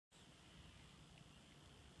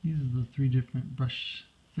These are the 3 different brush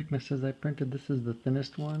thicknesses I printed. This is the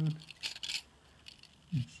thinnest one.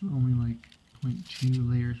 It's only like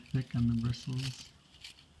 0.2 layer thick on the bristles.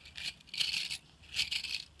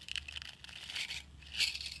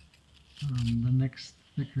 The next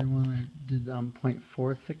thicker one I did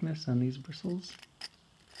 0.4 thickness on these bristles.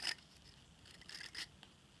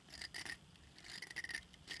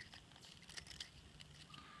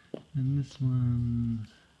 And this one,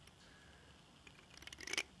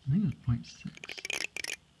 I think it was 0.6.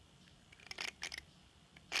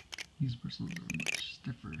 These bristles are much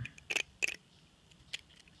stiffer.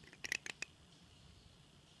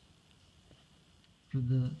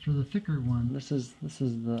 For the thicker one, this is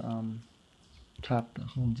the top that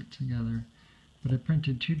holds it together. But I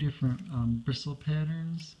printed 2 different bristle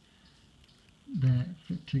patterns that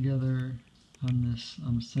fit together on this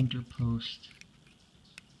center post,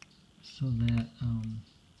 so that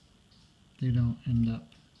they don't end up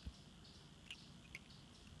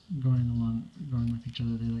going with each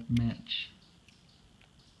other. They like match,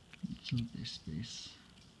 so that they space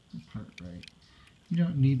apart right. You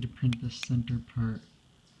don't need to print this center part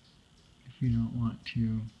if you don't want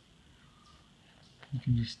to. You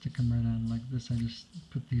can just stick them right on like this. I just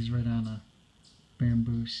put these right on a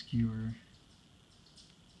bamboo skewer.